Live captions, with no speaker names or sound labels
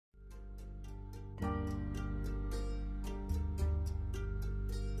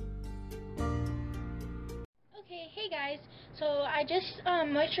Guys, so I just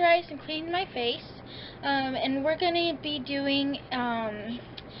moisturized and cleaned my face, and we're gonna be doing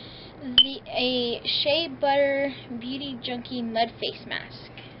a Shea Butter Beauty Junkie Mud Face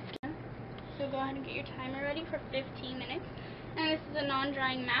Mask. So go ahead and get your timer ready for 15 minutes. And this is a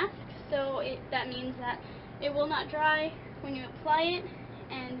non-drying mask, so that means that it will not dry when you apply it,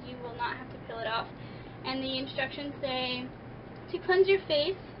 and you will not have to peel it off. And the instructions say to cleanse your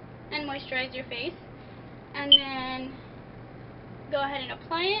face and moisturize your face, and then go ahead and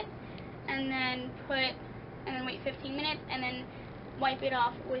apply it, and then wait 15 minutes, and then wipe it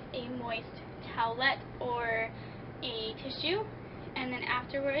off with a moist towelette or a tissue, and then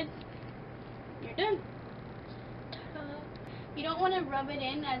afterwards you're done. You don't want to rub it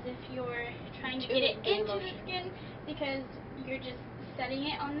in as if you're trying to get it into the skin, because you're just setting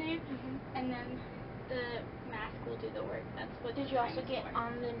it on there, and then the mask will do the work. That's what. Did you also get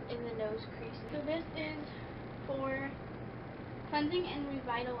in the nose crease? So this is for cleansing and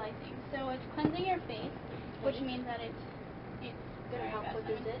revitalizing. So it's cleansing your face, which means that it's Gonna help with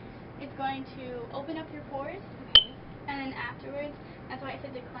the zits. It's going to open up your pores, and then afterwards, that's why I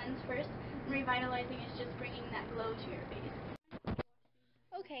said to cleanse first. Revitalizing is just bringing that glow to your face.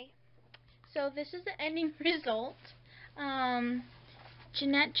 Okay, so this is the ending result.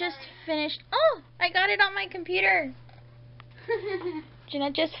 Jeanette just finished. Oh, I got it on my computer.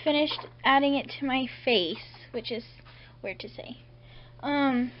 Jeanette just finished adding it to my face, which is weird to say.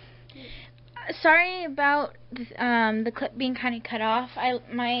 Sorry about the clip being kind of cut off.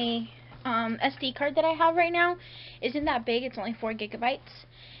 My SD card that I have right now isn't that big. It's only 4 gigabytes,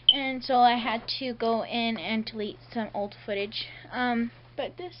 and so I had to go in and delete some old footage.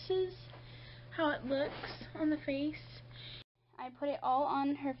 But this is how it looks on the face. I put it all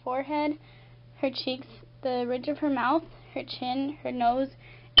on her forehead, her cheeks, the ridge of her mouth, her chin, her nose,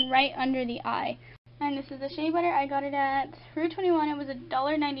 and right under the eye. And this is the Shea Butter. I got it at Forever 21. It was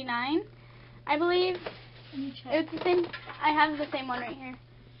 $1.99, I believe. It's the same. I have the same one right here.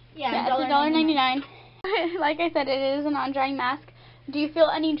 Yeah, it's $1.99. Like I said, it is a non-drying mask. Do you feel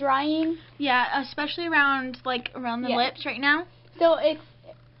any drying? Yeah, especially around the lips right now. So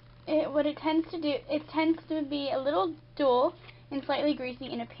what it tends to do, it tends to be a little dull and slightly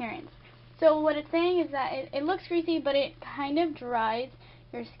greasy in appearance. So what it's saying is that it looks greasy, but it kind of dries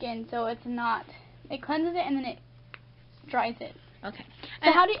your skin. So it's not. It cleanses it and then it dries it. Okay.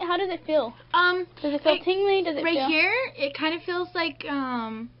 So how does it feel? Does it feel tingly? Does it right feel? Here, it kind of feels like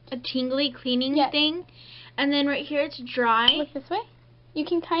a tingly cleaning thing, and then right here it's dry. Look this way. You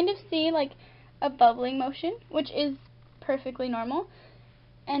can kind of see like a bubbling motion, which is perfectly normal.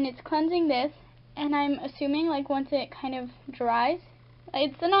 And it's cleansing this, and I'm assuming like once it kind of dries,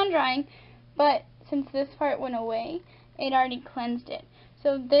 it's a non-drying, but since this part went away, it already cleansed it.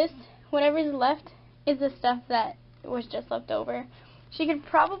 So this, whatever's left, is the stuff that was just left over. She could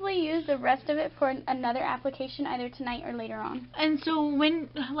probably use the rest of it for another application either tonight or later on. And so when,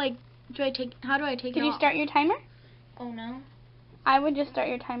 how do I take it off? Did you start your timer? Oh no. I would just start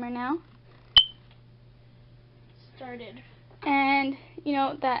your timer now. Started. And, you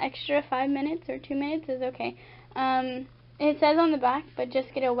know, that extra 5 minutes or 2 minutes is okay. It says on the back, but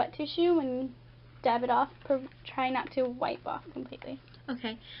just get a wet tissue when you dab it off. Try not to wipe off completely.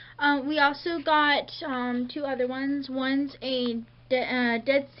 Okay. We also got 2 other ones. One's a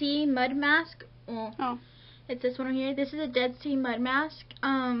Dead Sea Mud Mask. Well, it's this one right here. This is a Dead Sea Mud Mask.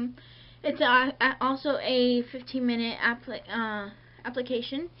 It's also a 15-minute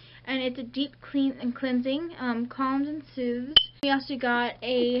application, and it's a deep clean and cleansing, calms and soothes. We also got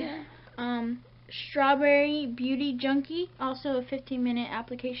a Strawberry Beauty Junkie, also a 15-minute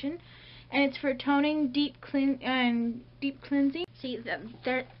application, and it's for toning, deep cleansing. See,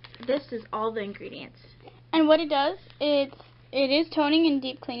 this is all the ingredients. And what it does, it is toning and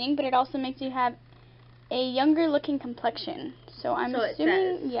deep cleaning, but it also makes you have a younger looking complexion. So I'm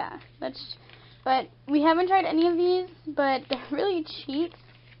assuming, yeah, but we haven't tried any of these, but they're really cheap.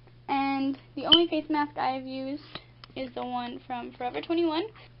 And the only face mask I've used is the one from Forever 21.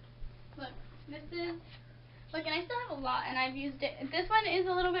 Look, and I still have a lot, and I've used it. This one is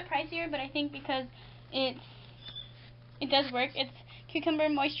a little bit pricier, but I think because it does work. It's cucumber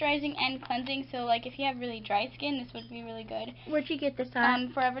moisturizing and cleansing, so like if you have really dry skin, this would be really good. Where'd you get this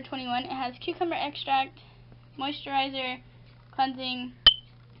at? Forever 21. It has cucumber extract, moisturizer, cleansing,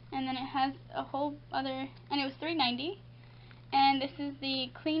 and then it has a whole other, and it was $3.90. And this is the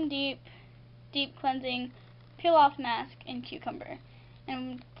Clean Deep Cleansing Peel Off Mask in Cucumber.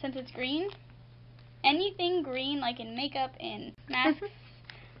 And since it's green, anything green like in makeup, in masks,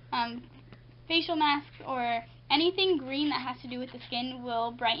 facial masks, or anything green that has to do with the skin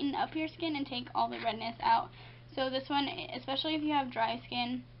will brighten up your skin and take all the redness out. So this one, especially if you have dry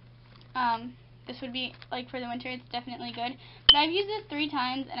skin, this would be, like, for the winter, it's definitely good. But I've used this 3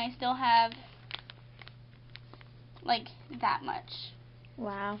 times, and I still have, like, that much.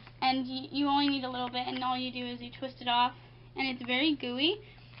 Wow. And you only need a little bit, and all you do is you twist it off, and it's very gooey.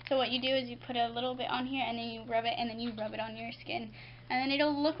 So what you do is you put a little bit on here, and then you rub it, and then you rub it on your skin. And then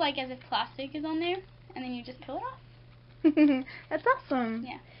it'll look like as if plastic is on there, and then you just peel it off. That's awesome.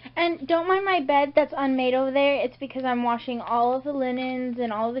 Yeah. And don't mind my bed that's unmade over there. It's because I'm washing all of the linens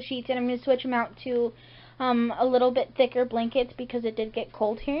and all of the sheets, and I'm going to switch them out to a little bit thicker blankets because it did get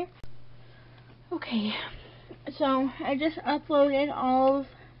cold here. Okay, so I just uploaded all of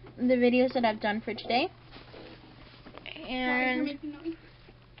the videos that I've done for today. And Sorry for making noise.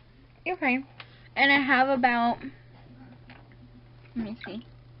 You're fine. And I have about, let me see.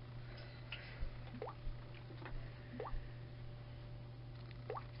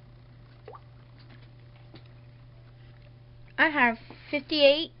 I have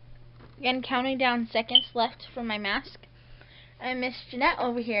 58 and counting down seconds left for my mask. And Miss Jeanette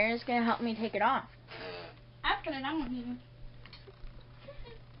over here is going to help me take it off. I've got it on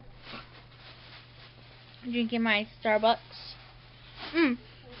you. Drinking my Starbucks.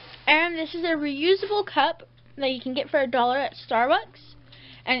 And this is a reusable cup that you can get for $1 at Starbucks.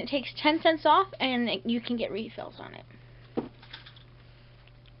 And it takes 10 cents off, and you can get refills on it. So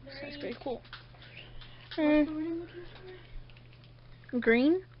that's pretty cool. What's the word I'm looking for?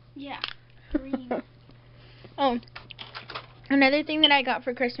 Green? Yeah, green. Oh, another thing that I got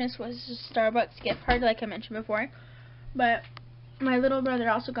for Christmas was a Starbucks gift card, like I mentioned before. But my little brother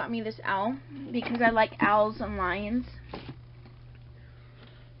also got me this owl because I like owls and lions.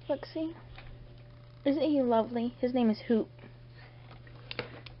 Look, see? Isn't he lovely? His name is Hoop.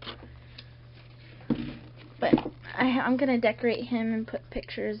 But I'm going to decorate him and put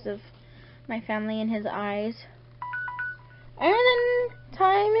pictures of my family in his eyes. And then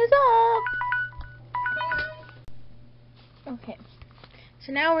time is up. Okay.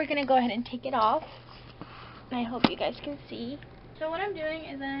 So now we're going to go ahead and take it off. I hope you guys can see. So what I'm doing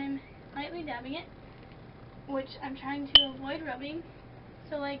is I'm lightly dabbing it, which I'm trying to avoid rubbing.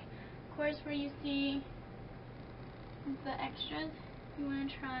 So, like, of course, where you see the extras, you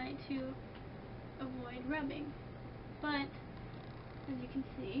want to try to avoid rubbing. But, as you can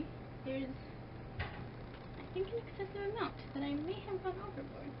see, there's, I think, an excessive amount that I may have gone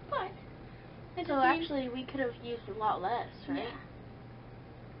overboard. But, so actually, we could have used a lot less, right? Yeah.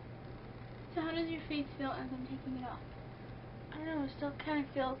 So how does your face feel as I'm taking it off? I don't know, it still kind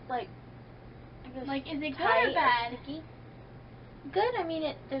of feels like is it good tight or bad? or sticky. Good, I mean,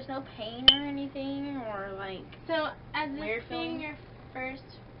 there's no pain or anything, or like so as weird this being feeling. your first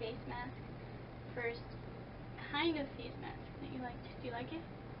face mask, first kind of face mask that you liked, do you like it?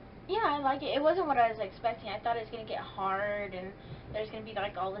 Yeah, I like it. It wasn't what I was expecting. I thought it was going to get hard and there's going to be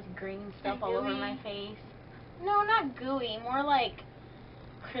like all this green stuff all over my face. No, not gooey, more like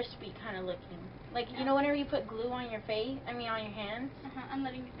crispy kind of looking. Like, you know whenever you put glue on your face, on your hands? I'm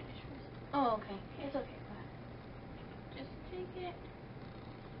letting you finish first. Oh, okay. It's okay. Go ahead. Just take it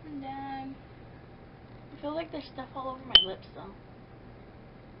and dab. I feel like there's stuff all over my lips though.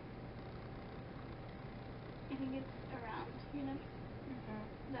 I think it's around, you know?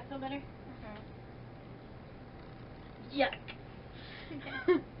 Does that feel better? Yuck.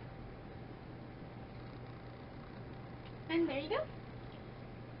 Okay. And there you go.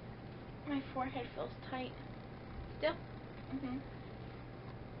 My forehead feels tight. Still? Mhm.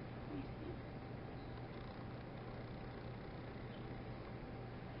 Let me see.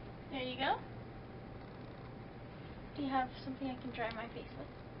 There you go. Do you have something I can dry my face with?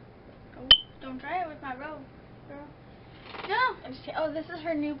 Oh, don't dry it with my robe, girl. No! I'm just kidding. Oh, this is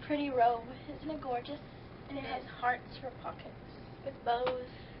her new pretty robe. Isn't it gorgeous? And it has hearts for pockets with bows.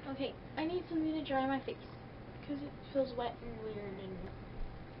 Okay, I need something to dry my face because it feels wet and weird and.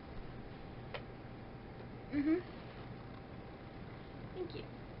 Thank you.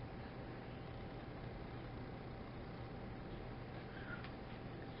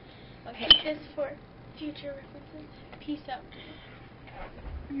 Okay, This is for future references. Peace out.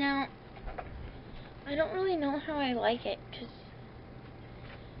 now I don't really know how I like it because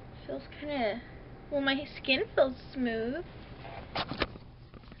it feels kind of. Well, my skin feels smooth.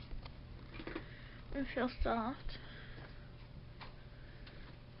 It feels soft.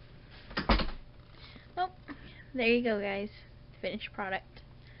 Oh, there you go, guys. Finished product.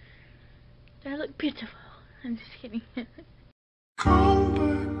 Do I look beautiful? I'm just kidding. Come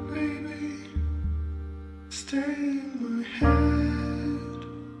back, baby. Stay in my head.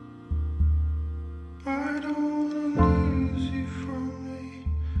 I don't wanna lose you from me,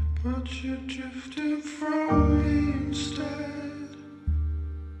 but you're drifting from me instead.